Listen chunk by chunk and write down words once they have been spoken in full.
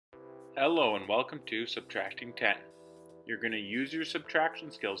Hello and welcome to Subtracting 10. You're going to use your subtraction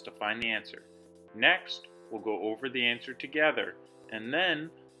skills to find the answer. Next, we'll go over the answer together, and then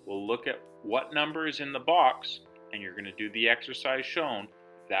we'll look at what number is in the box, and you're going to do the exercise shown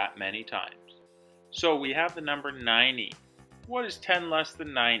that many times. So we have the number 90. What is 10 less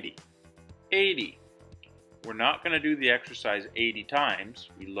than 90? 80. We're not going to do the exercise 80 times.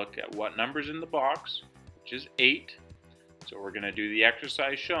 We look at what number's in the box, which is 8. So we're going to do the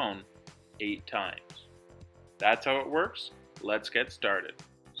exercise shown 8 times. That's how it works. Let's get started.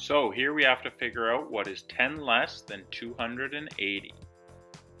 So here we have to figure out what is 10 less than 280.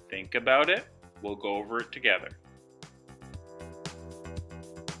 Think about it. We'll go over it together.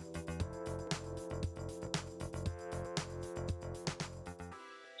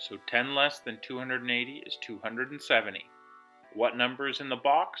 So 10 less than 280 is 270. What number is in the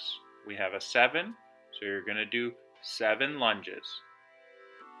box? We have a 7, so you're going to do 7 lunges.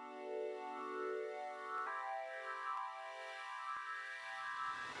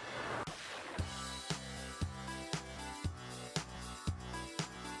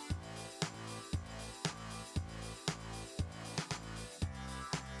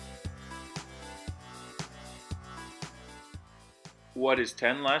 What is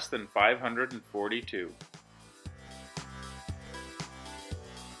 10 less than 542?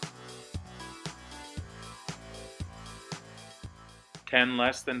 Ten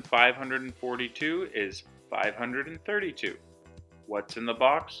less than 542 is 532. What's in the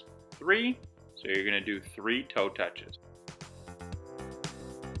box? 3. So you're going to do 3 toe touches.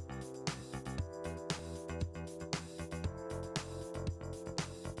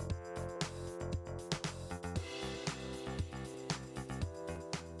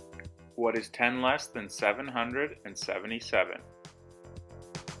 What is 10 less than 777?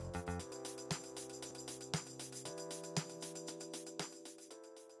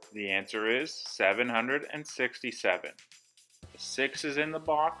 The answer is 767. The 6 is in the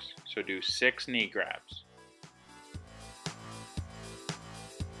box, so do 6 knee grabs.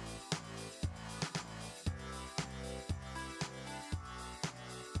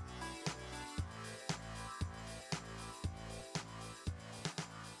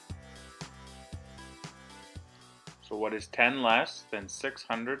 So what is 10 less than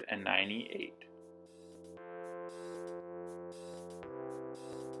 698?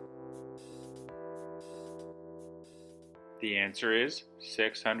 The answer is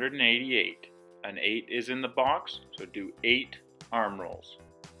 688. An 8 is in the box, so do 8 arm rolls.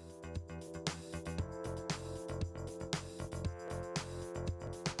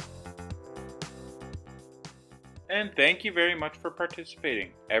 And thank you very much for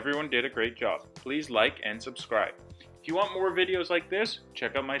participating. Everyone did a great job. Please like and subscribe. If you want more videos like this,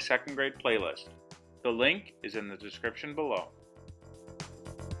 check out my second grade playlist. The link is in the description below.